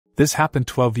This happened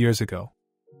 12 years ago.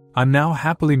 I'm now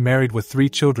happily married with 3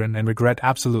 children and regret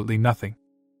absolutely nothing.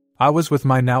 I was with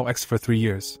my now ex for 3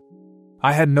 years.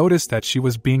 I had noticed that she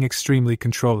was being extremely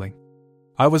controlling.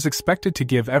 I was expected to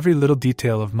give every little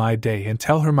detail of my day and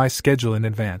tell her my schedule in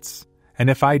advance, and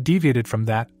if I deviated from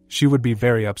that, she would be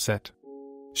very upset.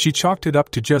 She chalked it up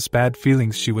to just bad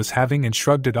feelings she was having and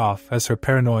shrugged it off as her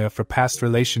paranoia for past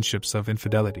relationships of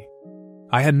infidelity.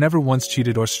 I had never once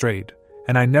cheated or strayed,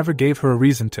 and I never gave her a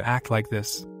reason to act like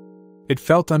this. It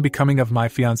felt unbecoming of my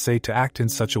fiancé to act in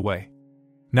such a way.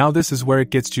 Now this is where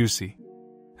it gets juicy.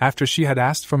 After she had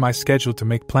asked for my schedule to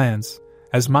make plans,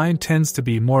 as mine tends to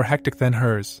be more hectic than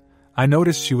hers, I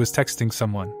noticed she was texting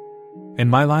someone. In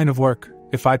my line of work,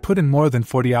 if I put in more than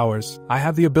 40 hours, I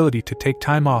have the ability to take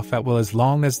time off at will as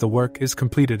long as the work is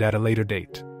completed at a later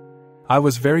date. I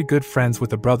was very good friends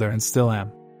with the brother and still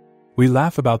am. We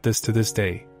laugh about this to this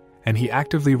day, and he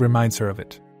actively reminds her of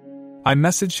it. I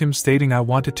messaged him stating I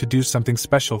wanted to do something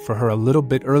special for her a little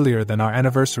bit earlier than our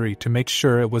anniversary to make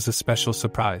sure it was a special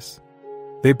surprise.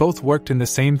 They both worked in the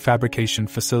same fabrication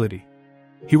facility.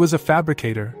 He was a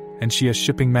fabricator, and she a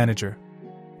shipping manager.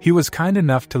 He was kind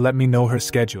enough to let me know her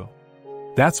schedule.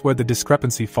 That's where the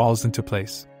discrepancy falls into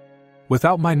place.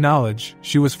 Without my knowledge,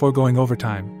 she was foregoing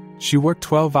overtime. She worked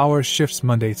 12-hour shifts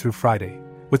Monday through Friday,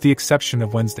 with the exception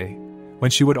of Wednesday, when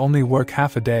she would only work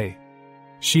half a day.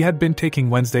 She had been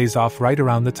taking Wednesdays off right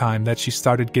around the time that she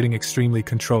started getting extremely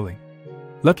controlling.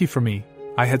 Lucky for me,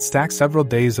 I had stacked several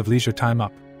days of leisure time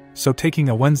up, so taking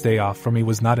a Wednesday off for me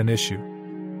was not an issue.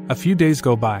 A few days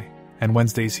go by, and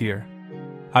Wednesday's here.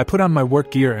 I put on my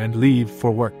work gear and leave for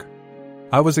work.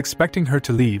 I was expecting her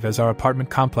to leave as our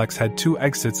apartment complex had 2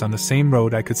 exits on the same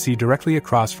road I could see directly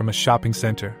across from a shopping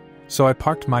center, so I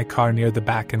parked my car near the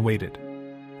back and waited.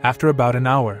 After about an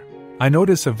hour, I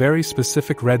noticed a very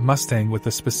specific red Mustang with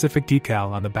a specific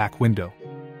decal on the back window.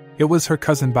 It was her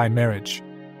cousin by marriage.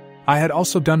 I had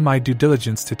also done my due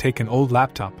diligence to take an old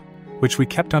laptop, which we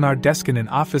kept on our desk in an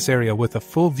office area with a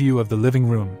full view of the living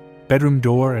room, bedroom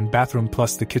door and bathroom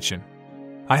plus the kitchen.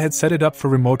 I had set it up for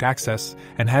remote access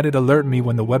and had it alert me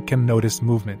when the webcam noticed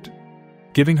movement.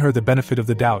 Giving her the benefit of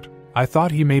the doubt, I thought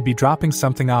he may be dropping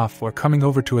something off or coming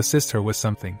over to assist her with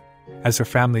something, as her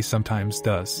family sometimes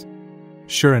does.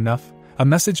 Sure enough, a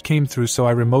message came through, so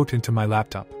I remote into my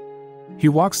laptop. He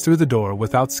walks through the door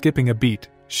without skipping a beat.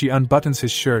 She unbuttons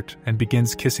his shirt and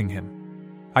begins kissing him.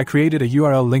 I created a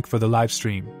URL link for the live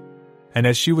stream. And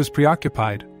as she was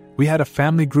preoccupied, we had a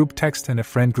family group text and a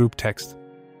friend group text.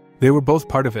 They were both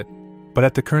part of it, but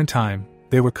at the current time,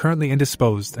 they were currently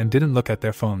indisposed and didn't look at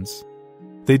their phones.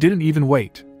 They didn't even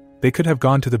wait. They could have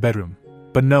gone to the bedroom,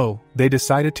 but no, they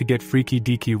decided to get freaky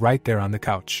deaky right there on the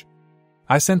couch.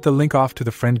 I sent the link off to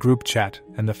the friend group chat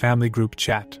and the family group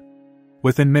chat.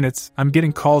 Within minutes, I'm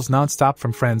getting calls nonstop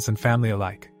from friends and family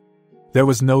alike. There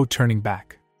was no turning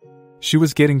back. She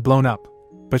was getting blown up,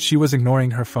 but she was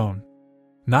ignoring her phone.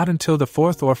 Not until the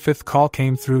 4th or 5th call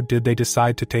came through did they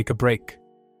decide to take a break.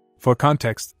 For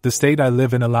context, the state I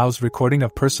live in allows recording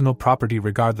of personal property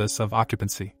regardless of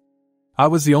occupancy. I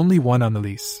was the only one on the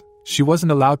lease. She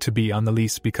wasn't allowed to be on the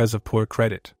lease because of poor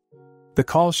credit. The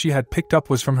call she had picked up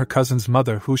was from her cousin's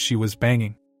mother, who she was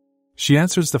banging. She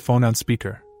answers the phone on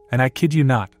speaker, and I kid you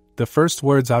not, the first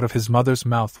words out of his mother's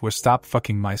mouth were "Stop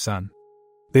fucking my son."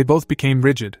 They both became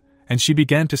rigid, and she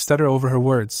began to stutter over her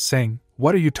words, saying,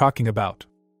 "What are you talking about?"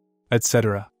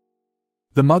 etc.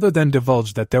 The mother then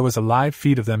divulged that there was a live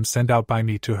feed of them sent out by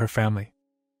me to her family.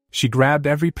 She grabbed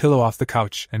every pillow off the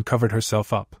couch and covered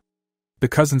herself up. The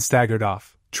cousin staggered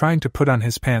off, trying to put on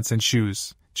his pants and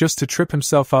shoes, just to trip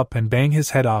himself up and bang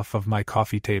his head off of my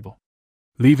coffee table,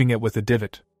 leaving it with a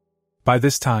divot. By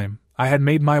this time, I had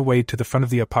made my way to the front of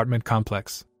the apartment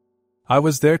complex. I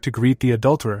was there to greet the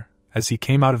adulterer as he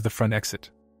came out of the front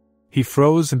exit. He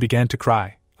froze and began to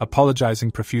cry,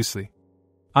 apologizing profusely.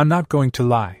 I'm not going to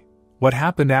lie. What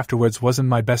happened afterwards wasn't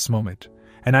my best moment,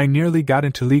 and I nearly got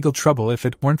into legal trouble if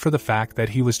it weren't for the fact that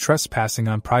he was trespassing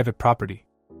on private property.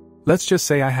 Let's just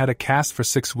say I had a cast for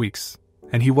 6 weeks,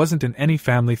 and he wasn't in any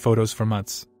family photos for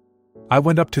months. I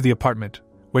went up to the apartment,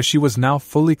 where she was now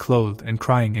fully clothed and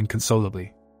crying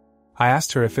inconsolably. I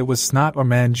asked her if it was snot or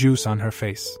man juice on her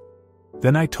face.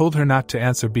 Then I told her not to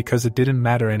answer because it didn't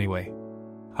matter anyway.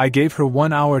 I gave her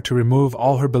 1 hour to remove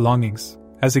all her belongings,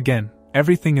 as again,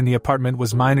 everything in the apartment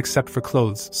was mine except for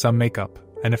clothes, some makeup,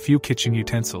 and a few kitchen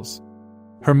utensils.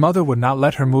 Her mother would not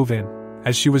let her move in,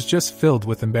 as she was just filled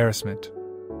with embarrassment.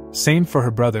 Same for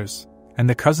her brothers, and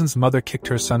the cousin's mother kicked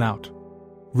her son out.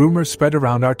 Rumors spread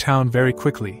around our town very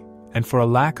quickly, and for a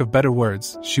lack of better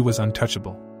words, she was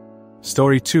untouchable.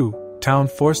 Story 2, town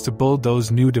forced to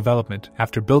bulldoze new development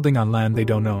after building on land they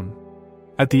don't own.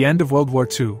 At the end of World War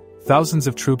II, thousands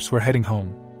of troops were heading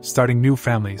home, starting new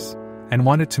families, and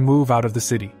wanted to move out of the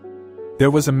city.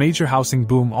 There was a major housing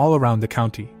boom all around the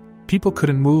county. People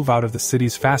couldn't move out of the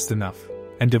cities fast enough,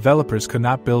 and developers could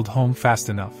not build home fast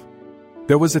enough.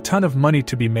 There was a ton of money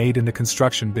to be made in the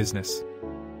construction business,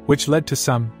 which led to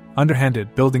some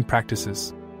underhanded building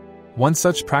practices. One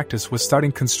such practice was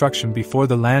starting construction before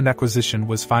the land acquisition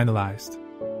was finalized.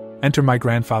 Enter my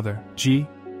grandfather, G.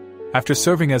 After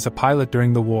serving as a pilot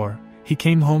during the war, he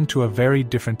came home to a very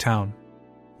different town.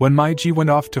 When my G went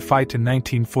off to fight in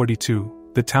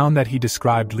 1942, the town that he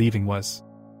described leaving was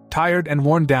tired and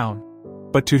worn down.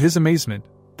 But to his amazement,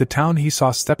 the town he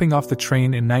saw stepping off the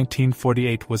train in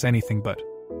 1948 was anything but.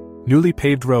 Newly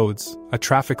paved roads, a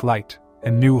traffic light,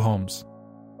 and new homes.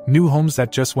 New homes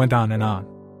that just went on and on.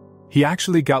 He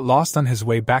actually got lost on his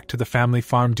way back to the family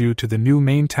farm due to the new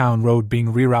main town road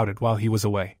being rerouted while he was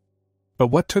away. But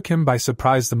what took him by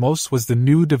surprise the most was the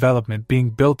new development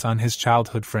being built on his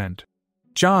childhood friend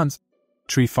John's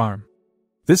tree farm.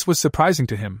 This was surprising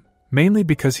to him, mainly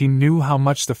because he knew how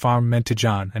much the farm meant to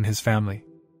John and his family.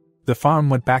 The farm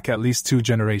went back at least 2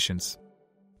 generations.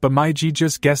 But my G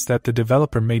just guessed that the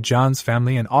developer made John's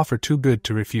family an offer too good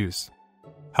to refuse.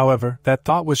 However, that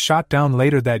thought was shot down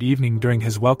later that evening during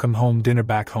his welcome home dinner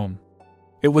back home.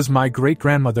 It was my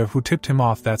great-grandmother who tipped him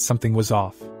off that something was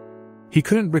off. He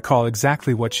couldn't recall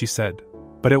exactly what she said,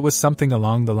 but it was something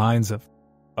along the lines of,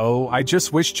 "Oh, I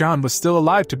just wish John was still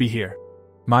alive to be here."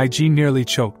 My G nearly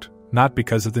choked, not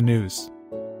because of the news,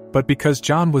 but because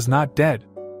John was not dead.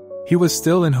 He was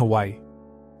still in Hawaii.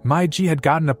 My G had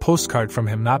gotten a postcard from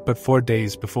him not but 4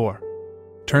 days before.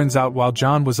 Turns out while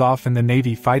John was off in the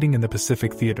Navy fighting in the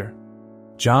Pacific Theater,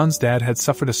 John's dad had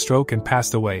suffered a stroke and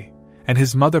passed away, and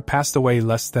his mother passed away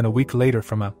less than a week later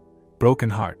from a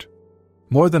broken heart.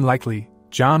 More than likely,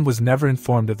 John was never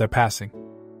informed of their passing.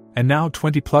 And now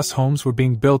 20+ homes were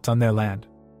being built on their land.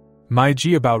 My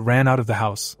G about ran out of the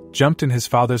house, jumped in his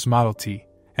father's Model T,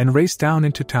 and raced down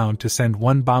into town to send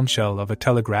one bombshell of a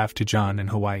telegraph to John in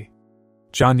Hawaii.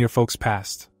 "John, your folks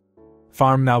passed.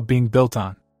 Farm now being built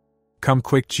on. Come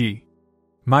quick, G."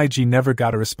 My G never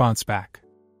got a response back.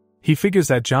 He figures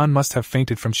that John must have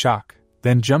fainted from shock,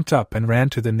 then jumped up and ran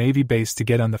to the Navy base to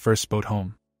get on the first boat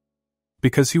home.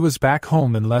 Because he was back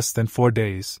home in less than 4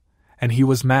 days, and he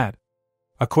was mad.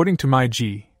 According to my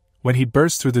G, when he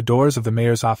burst through the doors of the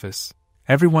mayor's office,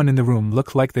 everyone in the room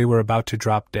looked like they were about to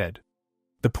drop dead.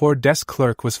 The poor desk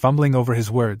clerk was fumbling over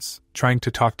his words, trying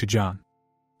to talk to John.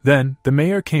 Then, the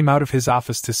mayor came out of his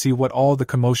office to see what all the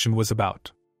commotion was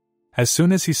about. As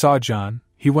soon as he saw John,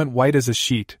 he went white as a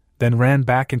sheet, then ran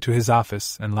back into his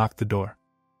office and locked the door.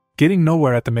 Getting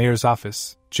nowhere at the mayor's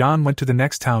office, John went to the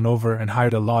next town over and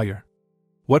hired a lawyer.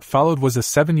 What followed was a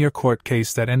 7-year court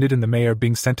case that ended in the mayor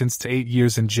being sentenced to 8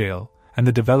 years in jail, and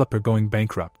the developer going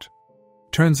bankrupt.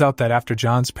 Turns out that after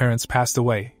John's parents passed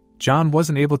away, John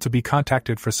wasn't able to be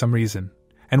contacted for some reason,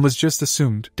 and was just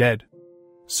assumed dead.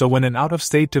 So when an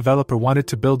out-of-state developer wanted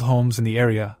to build homes in the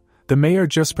area, the mayor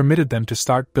just permitted them to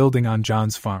start building on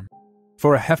John's farm.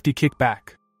 For a hefty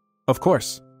kickback. Of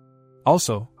course.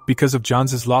 Also, because of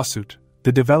John's lawsuit,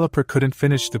 the developer couldn't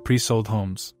finish the pre-sold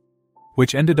homes,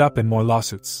 which ended up in more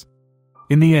lawsuits.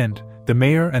 In the end, the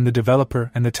mayor and the developer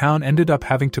and the town ended up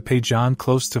having to pay John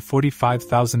close to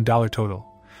 $45,000 total,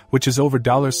 which is over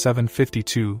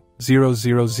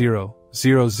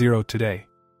 $752,000 today.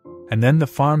 And then the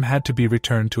farm had to be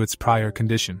returned to its prior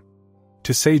condition.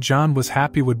 To say John was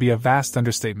happy would be a vast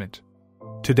understatement.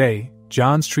 Today,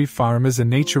 John's Tree Farm is a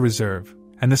nature reserve,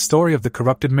 and the story of the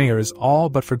corrupted mayor is all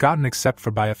but forgotten except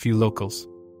for by a few locals.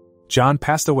 John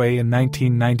passed away in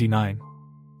 1999.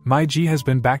 My G has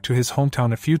been back to his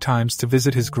hometown a few times to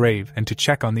visit his grave and to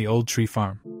check on the old tree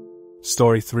farm.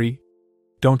 Story 3.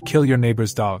 Don't kill your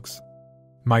neighbor's dogs.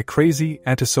 My crazy,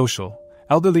 antisocial,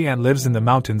 elderly aunt lives in the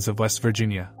mountains of West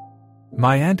Virginia.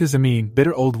 My aunt is a mean,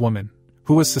 bitter old woman,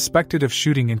 who was suspected of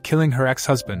shooting and killing her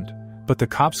ex-husband, but the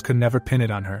cops could never pin it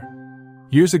on her.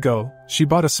 Years ago, she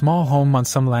bought a small home on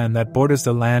some land that borders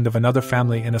the land of another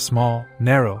family in a small,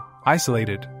 narrow,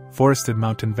 isolated, forested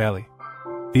mountain valley.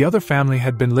 The other family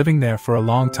had been living there for a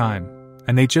long time,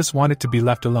 and they just wanted to be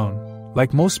left alone,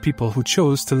 like most people who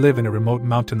chose to live in a remote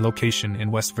mountain location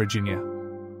in West Virginia.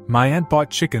 My aunt bought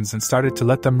chickens and started to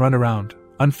let them run around,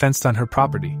 unfenced on her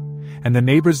property, and the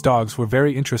neighbors' dogs were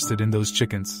very interested in those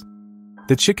chickens.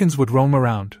 The chickens would roam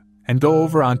around, and go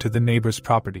over onto the neighbor's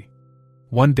property.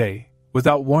 One day,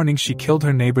 without warning, she killed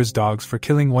her neighbor's dogs for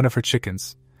killing one of her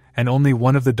chickens, and only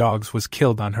one of the dogs was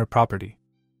killed on her property.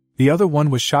 The other one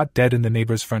was shot dead in the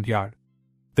neighbor's front yard.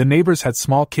 The neighbors had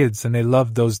small kids and they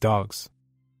loved those dogs.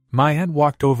 My aunt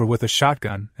walked over with a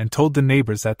shotgun and told the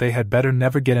neighbors that they had better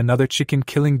never get another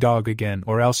chicken-killing dog again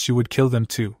or else she would kill them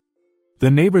too. The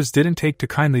neighbors didn't take too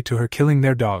kindly to her killing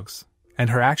their dogs,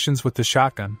 and her actions with the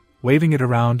shotgun, waving it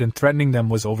around and threatening them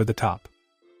was over the top.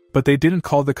 But they didn't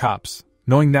call the cops,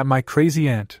 knowing that my crazy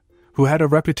aunt, who had a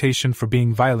reputation for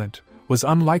being violent, was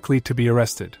unlikely to be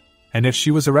arrested, and if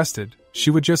she was arrested, she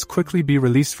would just quickly be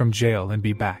released from jail and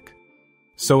be back.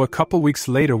 So a couple weeks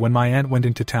later when my aunt went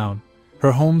into town,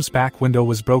 her home's back window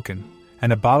was broken,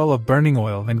 and a bottle of burning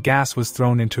oil and gas was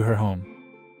thrown into her home.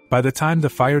 By the time the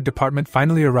fire department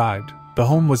finally arrived, the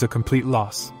home was a complete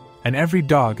loss, and every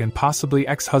dog and possibly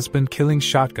ex-husband killing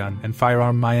shotgun and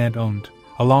firearm my aunt owned,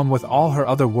 along with all her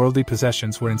other worldly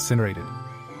possessions, were incinerated.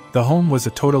 The home was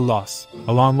a total loss,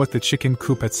 along with the chicken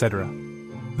coop, etc.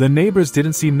 The neighbors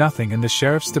didn't see nothing and the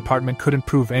sheriff's department couldn't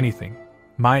prove anything.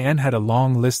 My aunt had a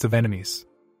long list of enemies.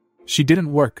 She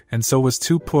didn't work and so was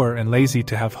too poor and lazy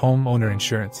to have homeowner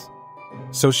insurance.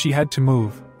 So she had to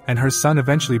move, and her son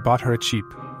eventually bought her a cheap,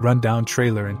 run-down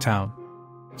trailer in town.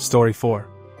 Story 4.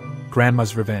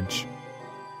 Grandma's Revenge.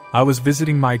 I was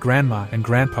visiting my grandma and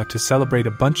grandpa to celebrate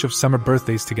a bunch of summer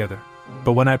birthdays together,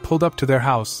 but when I pulled up to their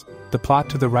house, the plot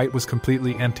to the right was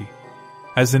completely empty.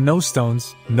 As in no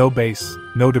stones, no base,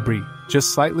 no debris,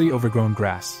 just slightly overgrown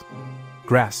grass.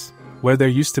 Grass, where there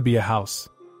used to be a house.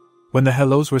 When the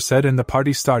hellos were said and the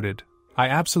party started, I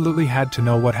absolutely had to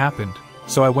know what happened,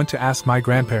 so I went to ask my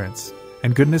grandparents,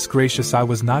 and goodness gracious, I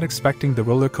was not expecting the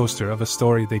roller coaster of a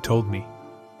story they told me.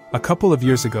 A couple of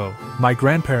years ago, my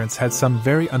grandparents had some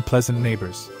very unpleasant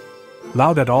neighbors.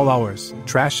 Loud at all hours,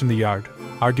 trash in the yard,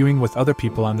 arguing with other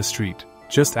people on the street,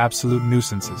 just absolute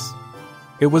nuisances.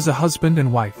 It was a husband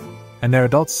and wife, and their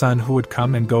adult son who would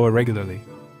come and go irregularly.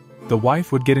 The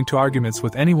wife would get into arguments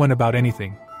with anyone about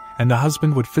anything, and the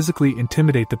husband would physically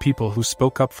intimidate the people who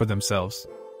spoke up for themselves.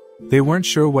 They weren't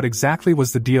sure what exactly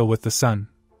was the deal with the son,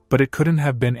 but it couldn't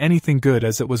have been anything good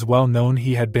as it was well known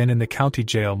he had been in the county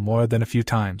jail more than a few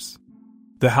times.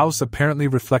 The house apparently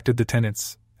reflected the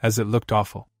tenants, as it looked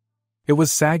awful. It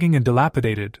was sagging and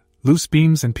dilapidated, loose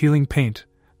beams and peeling paint,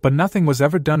 but nothing was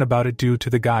ever done about it due to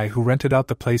the guy who rented out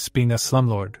the place being a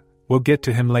slumlord. We'll get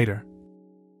to him later.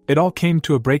 It all came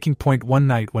to a breaking point one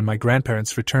night when my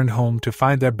grandparents returned home to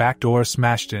find their back door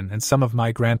smashed in and some of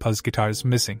my grandpa's guitars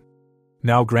missing.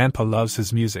 Now Grandpa loves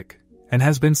his music, and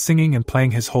has been singing and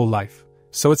playing his whole life,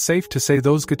 so it's safe to say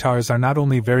those guitars are not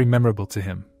only very memorable to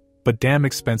him, but damn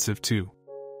expensive too.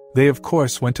 They of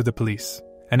course went to the police,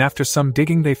 and after some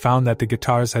digging they found that the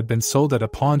guitars had been sold at a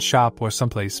pawn shop or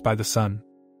someplace by the son.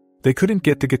 They couldn't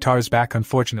get the guitars back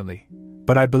unfortunately,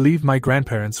 but I believe my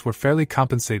grandparents were fairly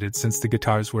compensated since the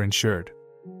guitars were insured.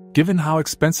 Given how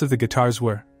expensive the guitars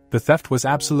were, the theft was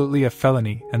absolutely a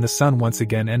felony and the son once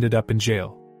again ended up in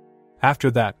jail.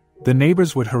 After that, the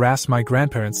neighbors would harass my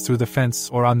grandparents through the fence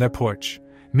or on their porch,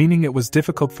 meaning it was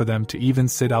difficult for them to even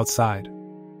sit outside.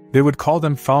 They would call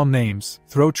them foul names,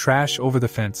 throw trash over the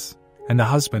fence, and the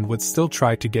husband would still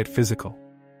try to get physical.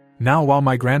 Now while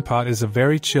my grandpa is a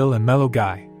very chill and mellow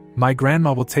guy, my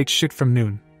grandma will take shit from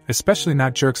noon, especially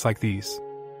not jerks like these.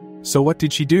 So what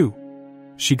did she do?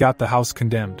 She got the house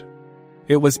condemned.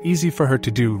 It was easy for her to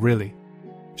do, really.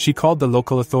 She called the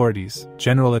local authorities,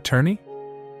 general attorney?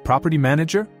 Property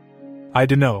manager? I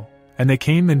dunno, and they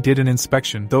came and did an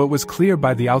inspection, though it was clear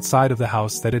by the outside of the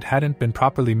house that it hadn't been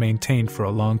properly maintained for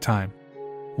a long time.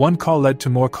 One call led to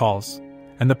more calls,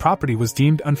 and the property was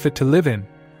deemed unfit to live in,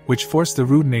 which forced the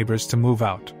rude neighbors to move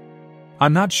out.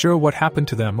 I'm not sure what happened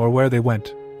to them or where they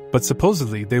went, but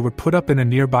supposedly they were put up in a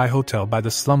nearby hotel by the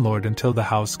slumlord until the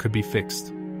house could be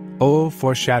fixed. Oh,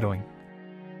 foreshadowing.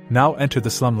 Now enter the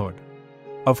slumlord.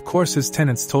 Of course his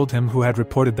tenants told him who had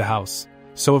reported the house,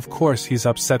 so of course he's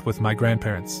upset with my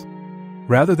grandparents.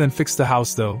 Rather than fix the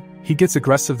house though, he gets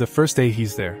aggressive the first day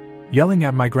he's there, yelling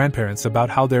at my grandparents about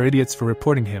how they're idiots for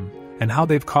reporting him, and how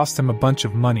they've cost him a bunch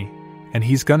of money, and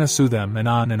he's gonna sue them and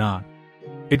on and on.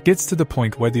 It gets to the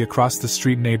point where the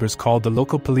across-the-street neighbors called the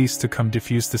local police to come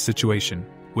defuse the situation,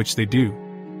 which they do.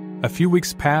 A few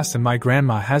weeks pass and my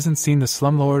grandma hasn't seen the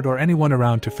slumlord or anyone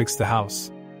around to fix the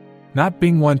house. Not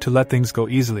being one to let things go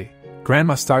easily,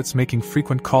 Grandma starts making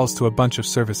frequent calls to a bunch of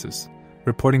services,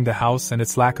 reporting the house and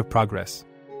its lack of progress.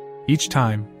 Each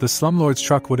time, the slumlord's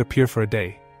truck would appear for a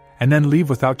day, and then leave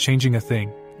without changing a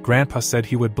thing. Grandpa said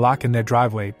he would block in their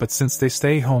driveway, but since they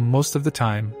stay home most of the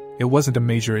time, it wasn't a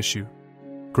major issue.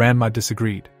 Grandma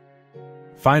disagreed.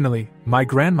 Finally, my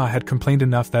grandma had complained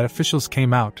enough that officials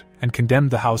came out and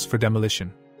condemned the house for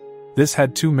demolition. This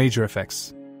had two major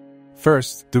effects.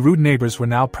 First, the rude neighbors were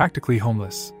now practically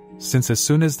homeless. since as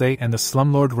soon as they and the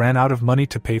slumlord ran out of money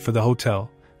to pay for the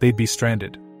hotel, they'd be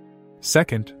stranded.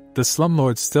 Second, the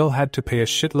slumlord still had to pay a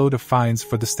shitload of fines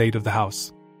for the state of the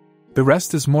house. The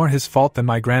rest is more his fault than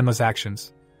my grandma's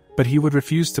actions, but he would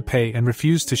refuse to pay and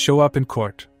refuse to show up in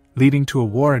court, leading to a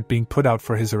warrant being put out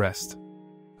for his arrest.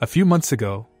 A few months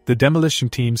ago, the demolition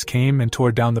teams came and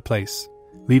tore down the place,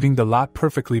 leaving the lot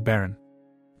perfectly barren.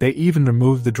 They even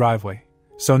removed the driveway,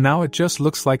 so now it just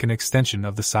looks like an extension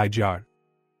of the side yard.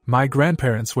 My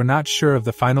grandparents were not sure of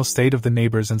the final state of the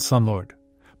neighbors and slumlord,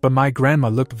 but my grandma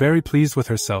looked very pleased with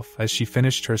herself as she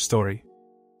finished her story.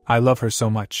 I love her so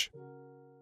much.